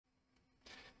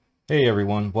Hey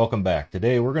everyone, welcome back.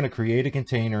 Today we're going to create a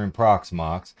container in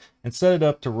Proxmox and set it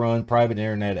up to run private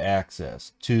internet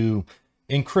access to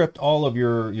encrypt all of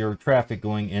your traffic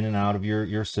going in and out of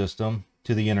your system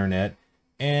to the internet,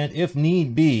 and if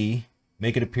need be,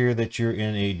 make it appear that you're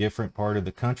in a different part of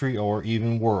the country or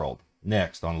even world.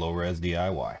 Next on Low Res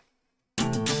DIY.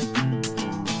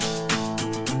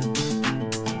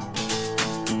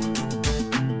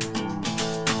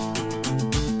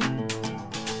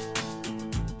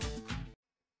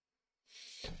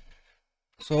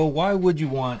 So why would you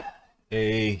want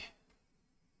a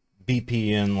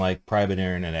VPN like private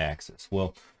internet access?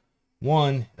 Well,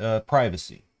 one,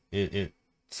 privacy. It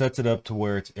sets it up to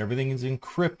where everything is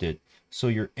encrypted, so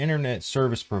your internet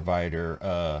service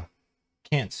provider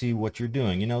can't see what you're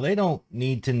doing. You know, they don't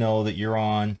need to know that you're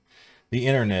on the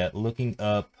internet looking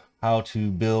up how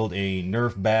to build a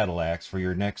Nerf battle axe for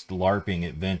your next LARPing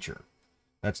adventure.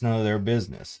 That's none of their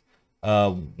business.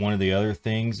 One of the other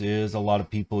things is a lot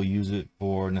of people use it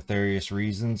for nefarious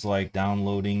reasons, like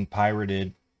downloading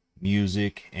pirated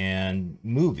music and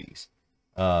movies,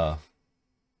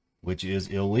 which is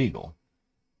illegal.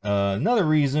 Another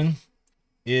reason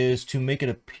is to make it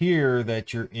appear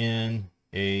that you're in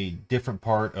a different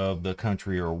part of the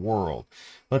country or world.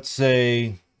 Let's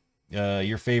say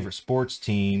your favorite sports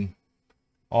team,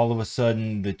 all of a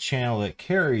sudden the channel that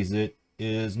carries it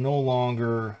is no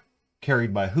longer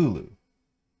carried by Hulu,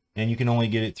 and you can only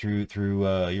get it through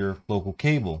your local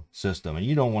cable system, and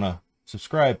you don't want to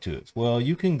subscribe to it. Well,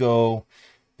 you can go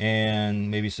and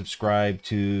maybe subscribe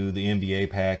to the NBA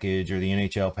package or the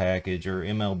NHL package or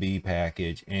MLB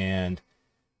package, and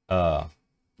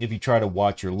if you try to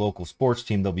watch your local sports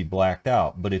team, they'll be blacked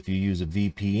out. But if you use a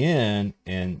VPN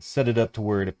and set it up to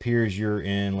where it appears you're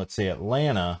in, let's say,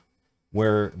 Atlanta,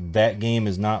 where that game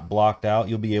is not blocked out,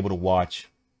 you'll be able to watch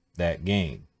that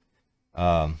game.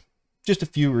 Just a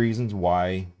few reasons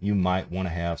why you might want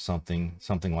to have something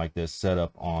like this set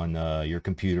up on your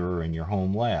computer or in your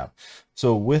home lab.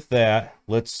 So with that,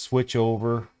 let's switch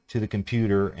over to the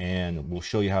computer and we'll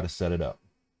show you how to set it up.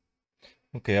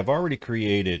 Okay, I've already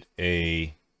created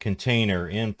a container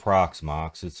in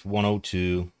Proxmox. It's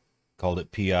 102, called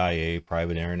it PIA,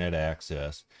 Private Internet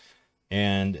Access.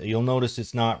 And you'll notice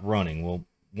it's not running. Well,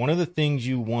 one of the things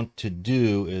you want to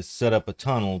do is set up a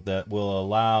tunnel that will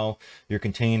allow your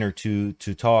container to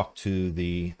talk to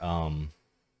the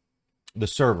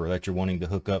server that you're wanting to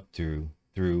hook up through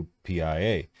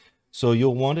PIA. So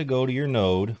you'll want to go to your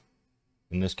node,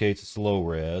 in this case it's low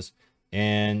res,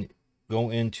 and go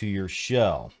into your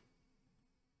shell.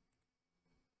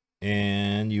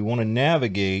 And you want to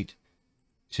navigate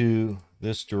to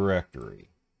this directory.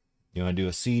 You want to do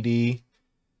a cd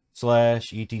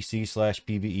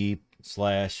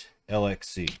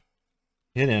 /etc/pve/lxc.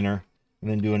 Hit enter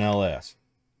and then do an ls.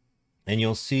 And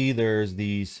you'll see there's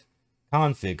these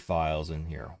config files in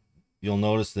here. You'll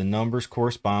notice the numbers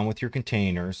correspond with your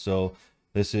container. So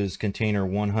this is container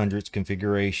 100's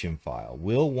configuration file.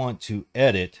 We'll want to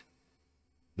edit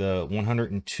the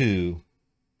 102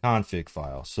 config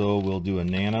file. So we'll do a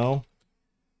nano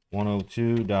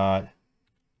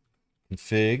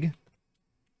 102.config.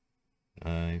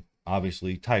 I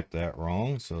obviously typed that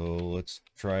wrong, so let's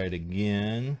try it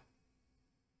again.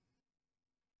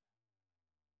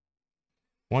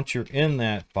 Once you're in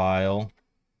that file,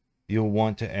 you'll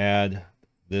want to add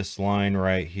this line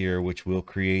right here, which will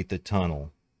create the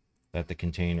tunnel that the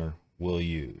container will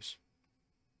use.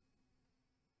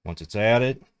 Once it's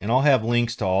added, and I'll have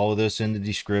links to all of this in the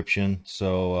description,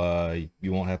 so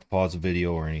you won't have to pause the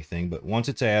video or anything, but once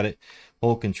it's added,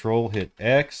 hold Control, hit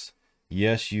X.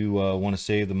 Yes, you want to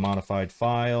save the modified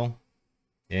file,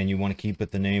 and you want to keep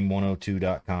it the name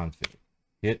 102.config.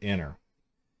 Hit enter.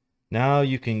 Now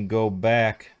you can go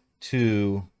back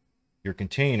to your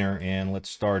container and let's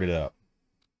start it up.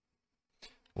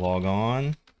 Log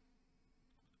on.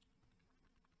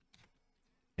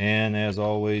 And as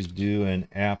always, do an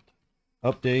apt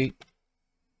update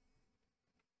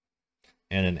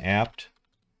and an apt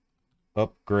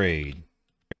upgrade.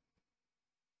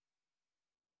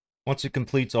 Once it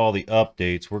completes all the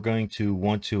updates, we're going to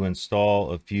want to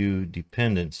install a few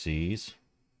dependencies.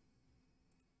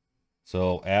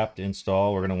 So apt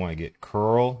install, we're going to want to get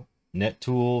curl,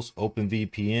 NetTools,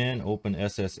 OpenVPN,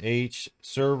 OpenSSH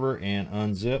server, and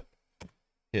unzip.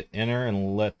 Hit enter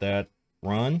and let that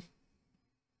run.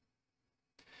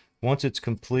 Once it's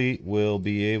complete, we'll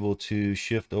be able to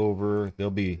shift over.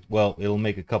 It'll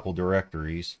make a couple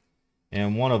directories.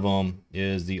 And one of them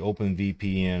is the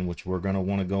OpenVPN, which we're going to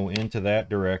want to go into that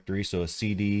directory. So a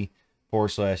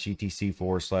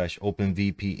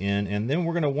cd/etc/openvpn. And then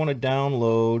we're going to want to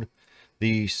download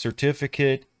the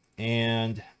certificate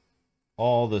and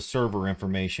all the server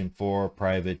information for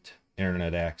private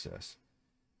internet access.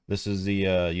 This is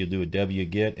the, you'll do a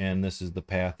wget, and this is the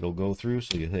path it'll go through.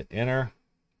 So you hit enter.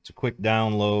 It's a quick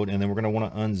download, and then we're going to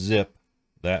want to unzip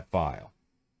that file.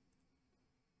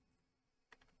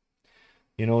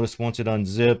 You notice once it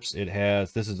unzips, it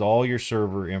has, this is all your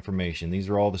server information. These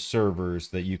are all the servers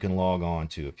that you can log on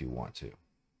to if you want to.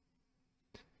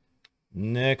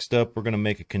 Next up, we're going to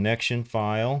make a connection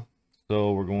file.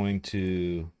 So we're going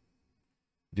to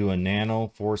do a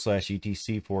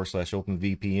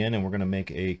nano/etc/openvpn, and we're going to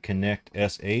make a connect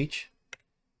sh.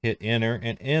 Hit enter,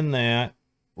 and in that,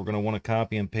 we're going to want to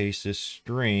copy and paste this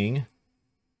string,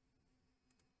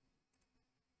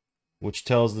 which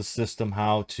tells the system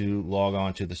how to log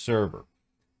on to the server.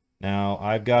 Now,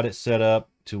 I've got it set up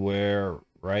to where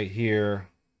right here,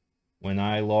 when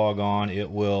I log on,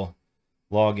 it will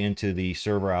log into the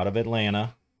server out of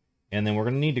Atlanta. And then we're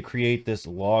going to need to create this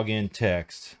login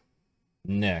text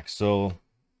next. So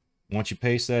once you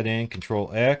paste that in,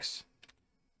 Control X,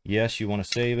 yes, you want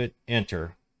to save it,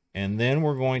 enter. And then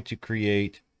we're going to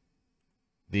create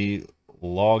the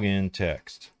login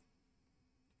text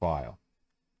file.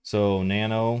 So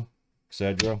nano,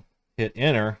 etc. Hit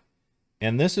enter,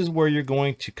 and this is where you're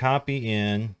going to copy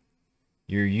in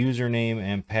your username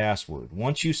and password.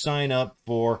 Once you sign up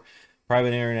for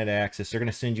private internet access, they're going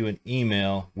to send you an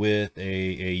email with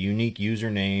a unique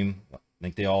username. I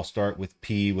think they all start with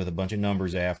P with a bunch of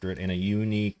numbers after it, and a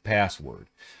unique password.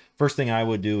 First thing I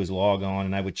would do is log on,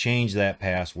 and I would change that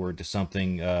password to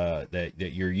something that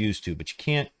you're used to, but you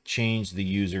can't change the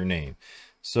username.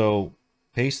 So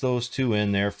paste those two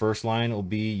in there. First line will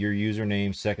be your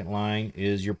username. Second line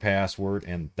is your password,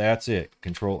 and that's it.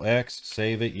 Control X,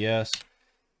 save it, yes,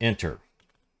 enter.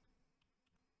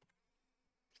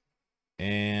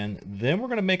 And then we're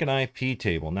going to make an IP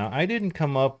table. Now, I didn't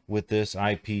come up with this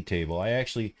IP table. I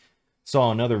actually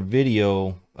saw another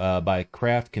video by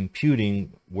Craft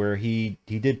Computing where he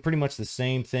did pretty much the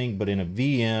same thing, but in a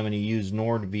VM, and he used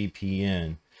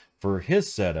NordVPN for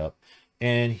his setup.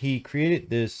 And he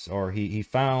created this, or he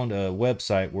found a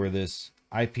website where this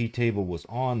IP table was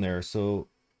on there. So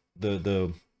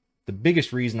the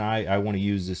biggest reason I want to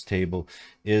use this table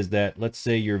is that, let's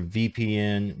say your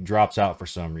VPN drops out for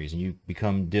some reason, you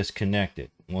become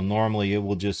disconnected. Well, normally it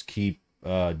will just keep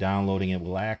downloading. It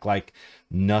will act like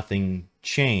nothing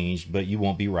changed, but you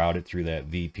won't be routed through that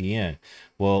VPN.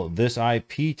 Well, this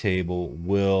IP table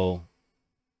will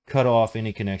cut off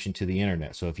any connection to the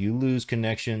internet. So if you lose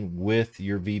connection with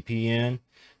your VPN,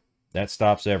 that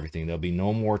stops everything. There'll be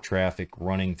no more traffic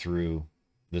running through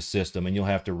the system, and you'll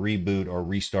have to reboot or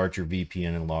restart your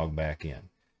VPN and log back in.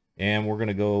 And we're going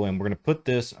to go and we're going to put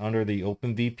this under the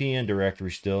OpenVPN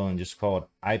directory still, and just call it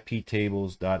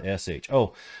iptables.sh.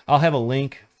 Oh, I'll have a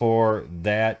link for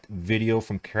that video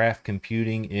from Craft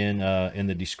Computing in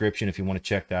the description if you want to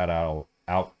check that out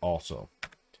also.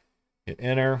 Hit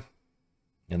enter.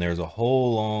 And there's a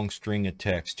whole long string of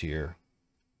text here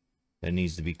that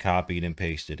needs to be copied and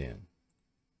pasted in.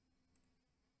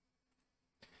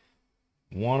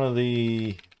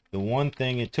 The one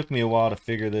thing, it took me a while to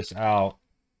figure this out,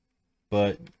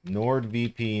 but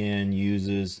NordVPN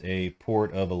uses a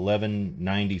port of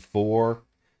 1194.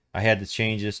 I had to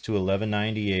change this to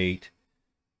 1198.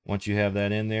 Once you have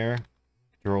that in there,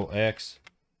 Control X,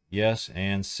 yes,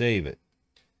 and save it.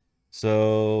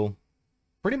 So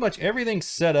pretty much everything's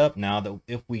set up now that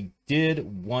if we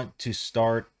did want to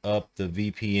start up the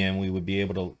VPN, we would be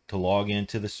able to log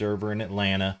into the server in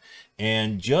Atlanta,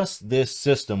 and just this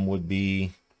system would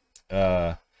be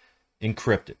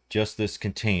encrypted, just this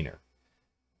container.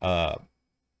 I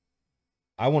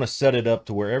want to set it up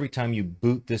to where every time you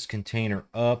boot this container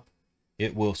up,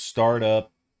 it will start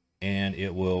up and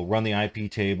it will run the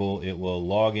IP table. It will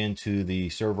log into the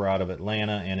server out of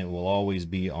Atlanta, and it will always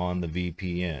be on the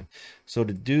VPN. So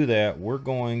to do that, we're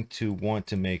going to want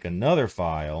to make another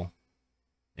file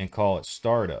and call it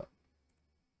startup.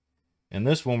 And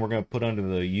this one we're going to put under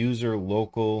the user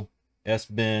local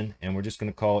sbin, and we're just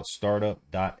going to call it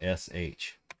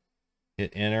startup.sh.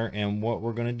 Hit enter, and what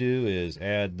we're going to do is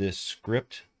add this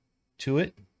script to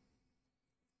it.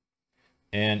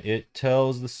 And it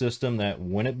tells the system that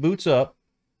when it boots up,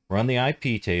 run the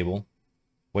IP table,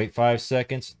 wait 5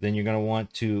 seconds, then you're going to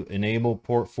want to enable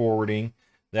port forwarding.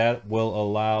 That will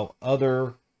allow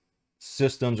other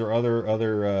systems or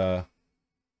other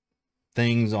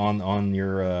things on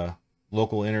your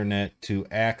local internet to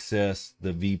access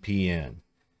the VPN.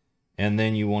 And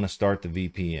then you want to start the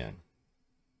VPN.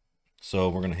 So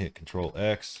we're going to hit Control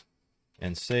X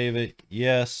and save it.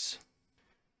 Yes.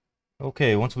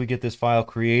 Okay, once we get this file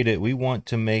created, we want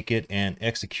to make it an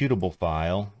executable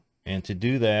file. And to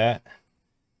do that,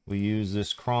 we use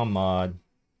this cron mod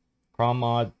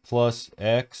plus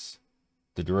X,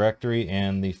 the directory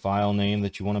and the file name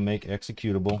that you want to make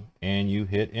executable, and you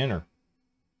hit enter.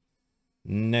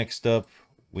 Next up,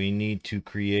 we need to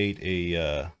create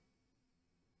a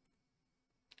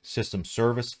system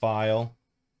service file.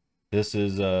 This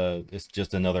is it's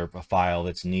just another file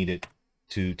that's needed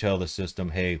to tell the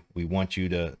system, hey, we want you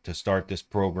to start this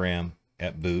program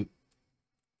at boot.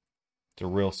 It's a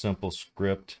real simple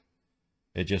script.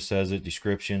 It just says a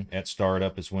description at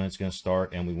startup is when it's going to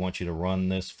start, and we want you to run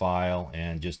this file,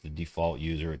 and just the default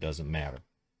user, it doesn't matter.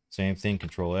 Same thing,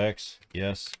 Control X,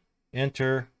 yes,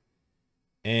 enter,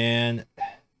 and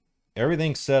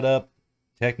everything's set up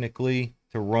technically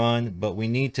to run, but we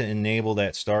need to enable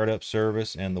that startup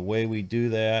service, and the way we do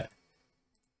that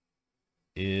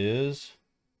is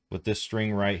with this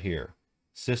string right here,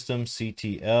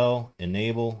 systemctl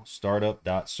enable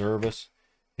startup.service.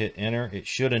 Hit enter. It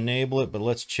should enable it, but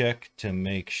let's check to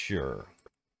make sure.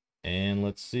 And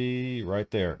let's see right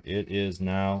there, it is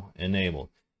now enabled.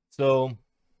 So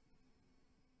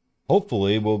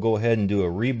hopefully we'll go ahead and do a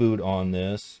reboot on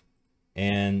this,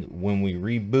 and when we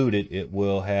reboot it, it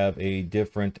will have a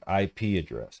different IP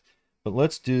address. But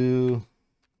let's do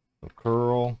a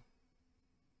curl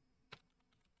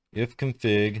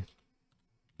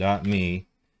ifconfig.me,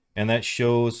 and that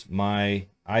shows my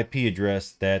IP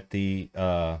address that the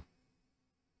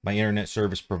my internet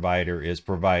service provider is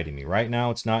providing me. Right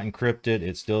now it's not encrypted,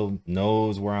 it still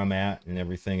knows where I'm at and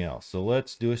everything else. So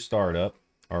let's do a startup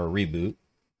or a reboot.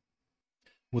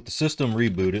 With the system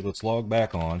rebooted, let's log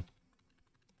back on,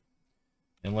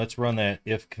 and let's run that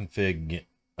ifconfig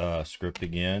script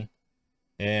again.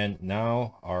 And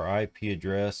now our IP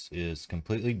address is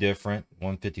completely different,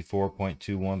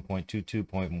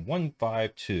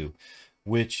 154.21.22.152,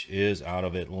 which is out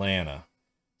of Atlanta.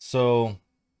 So,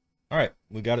 all right,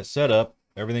 we got it set up.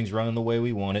 Everything's running the way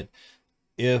we want it.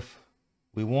 If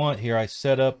we want here, I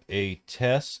set up a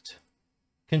test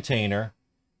container,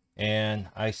 and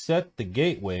I set the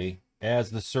gateway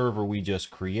as the server we just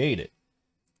created.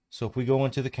 So if we go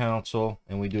into the console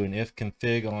and we do an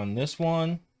ifconfig on this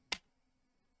one,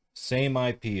 same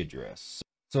IP address.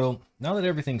 So now that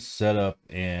everything's set up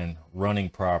and running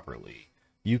properly,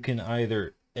 you can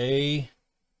either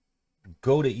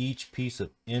go to each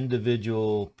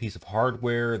individual piece of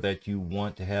hardware that you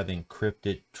want to have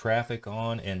encrypted traffic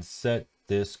on and set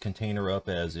this container up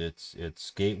as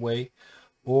its gateway,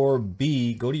 or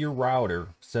B, go to your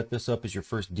router, set this up as your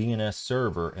first DNS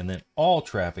server, and then all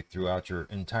traffic throughout your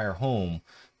entire home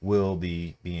will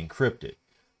be encrypted.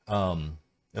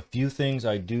 A few things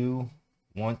I do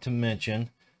want to mention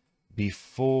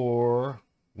before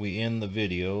we end the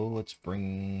video. Let's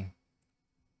bring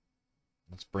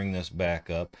this back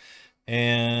up,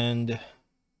 and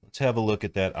let's have a look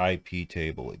at that IP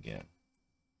table again.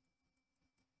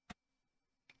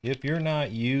 If you're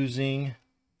not using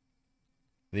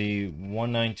the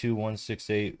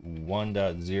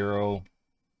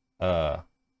 192.168.1.0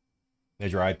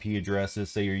 as your IP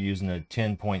addresses, say you're using a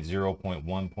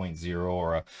 10.0.1.0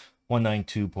 or a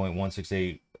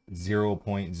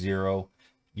 192.168.0.0,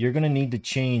 you're going to need to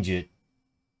change it.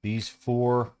 These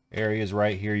four areas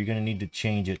right here, you're going to need to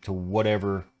change it to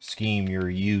whatever scheme you're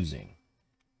using.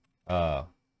 I'm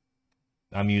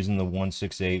using the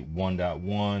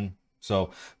 168.1.1,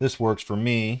 so this works for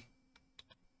me.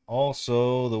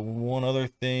 Also, the one other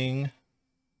thing,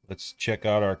 let's check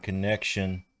out our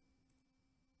connection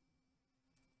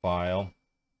file.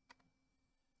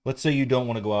 Let's say you don't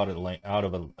want to go out of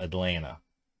Atlanta.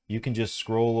 You can just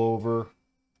scroll over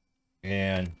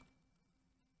and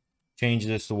change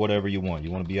this to whatever you want.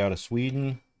 You want to be out of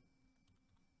Sweden,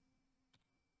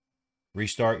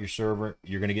 restart your server,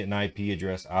 you're going to get an IP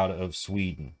address out of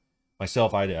Sweden.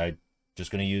 Myself, I just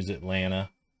going to use Atlanta.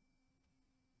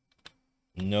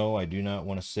 No, I do not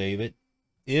want to save it.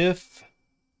 If,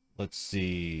 let's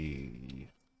see,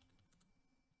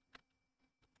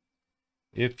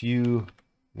 if you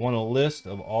want a list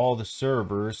of all the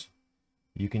servers,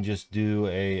 you can just do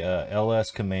a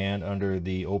ls command under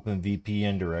the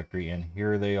OpenVPN directory, and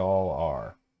here they all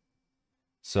are.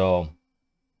 So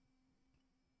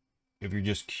if you're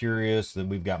just curious, then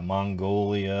we've got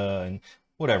Mongolia and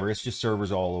whatever, it's just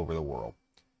servers all over the world.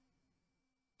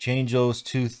 Change those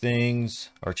two things,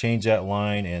 or change that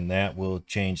line, and that will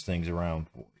change things around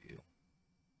for you.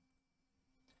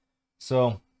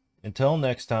 So until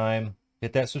next time,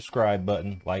 hit that subscribe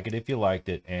button, like it if you liked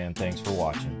it, and thanks for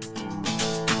watching.